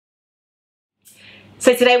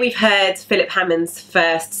So today we've heard Philip Hammond's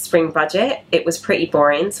first spring budget. It was pretty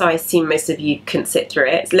boring, so I assume most of you couldn't sit through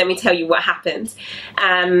it. So let me tell you what happened.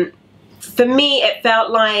 For me, it felt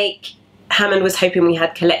like Hammond was hoping we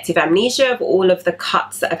had collective amnesia of all of the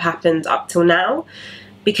cuts that have happened up till now,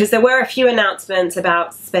 because there were a few announcements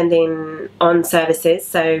about spending on services.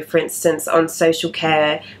 So for instance, on social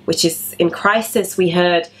care, which is in crisis, we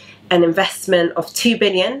heard an investment of 2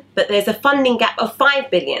 billion, but there's a funding gap of 5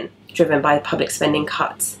 billion driven by public spending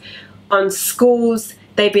cuts. On schools,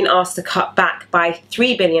 they've been asked to cut back by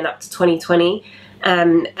 3 billion up to 2020.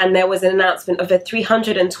 And there was an announcement of a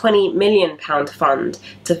 £320 million fund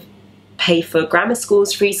to pay for grammar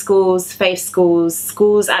schools, free schools, faith schools,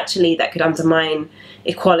 schools actually that could undermine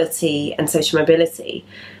equality and social mobility.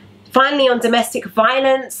 Finally, on domestic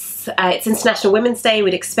violence, it's International Women's Day.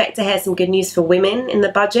 We'd expect to hear some good news for women in the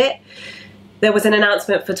budget. There was an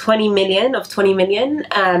announcement for 20 million.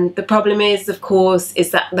 The problem is, of course,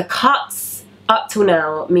 is that the cuts up till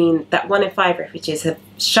now mean that 1 in 5 refuges have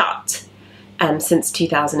shut since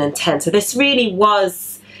 2010. So this really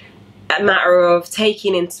was a matter of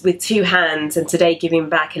taking in with 2 hands and today giving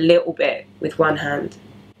back a little bit with 1 hand.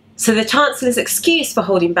 So the Chancellor's excuse for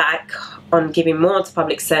holding back on giving more to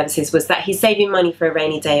public services was that he's saving money for a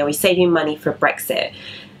rainy day, or he's saving money for Brexit.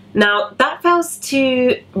 Now, that fails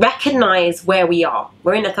to recognise where we are.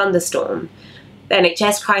 We're in a thunderstorm. The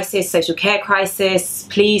NHS crisis, social care crisis,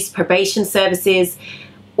 police, probation services,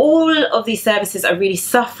 all of these services are really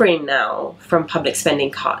suffering now from public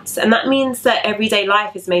spending cuts. And that means that everyday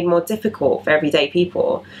life is made more difficult for everyday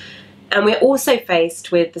people. And we're also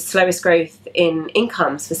faced with the slowest growth in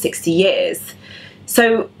incomes for 60 years.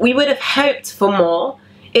 So we would have hoped for more.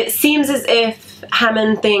 It seems as if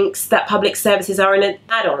Hammond thinks that public services are an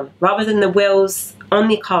add-on rather than the wheels on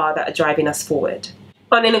the car that are driving us forward.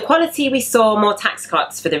 On inequality, we saw more tax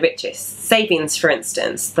cuts for the richest. Savings, for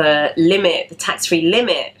instance, the tax-free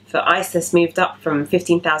limit for ISIS moved up from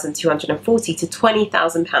 £15,240 to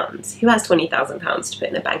 £20,000. Who has £20,000 to put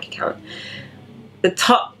in a bank account? The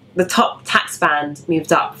top tax band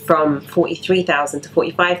moved up from £43,000 to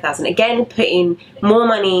 £45,000, again putting more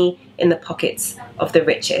money in the pockets of the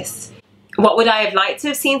richest. What would I have liked to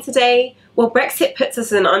have seen today? Well, Brexit puts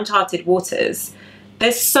us in uncharted waters.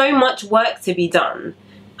 There's so much work to be done.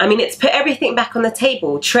 I mean, it's put everything back on the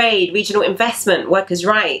table: trade, regional investment, workers'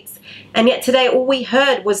 rights. And yet today all we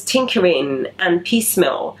heard was tinkering and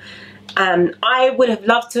piecemeal. I would have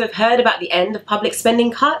loved to have heard about the end of public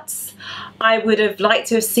spending cuts. I would have liked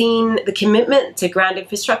to have seen the commitment to ground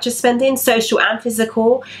infrastructure spending, social and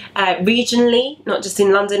physical, regionally, not just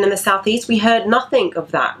in London and the South East. We heard nothing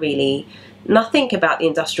of that, really. Nothing about the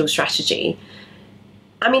industrial strategy.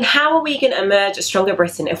 I mean, how are we going to emerge a stronger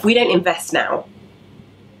Britain if we don't invest now?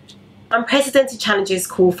 Unprecedented challenges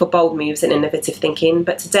call for bold moves and innovative thinking,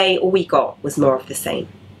 but today all we got was more of the same.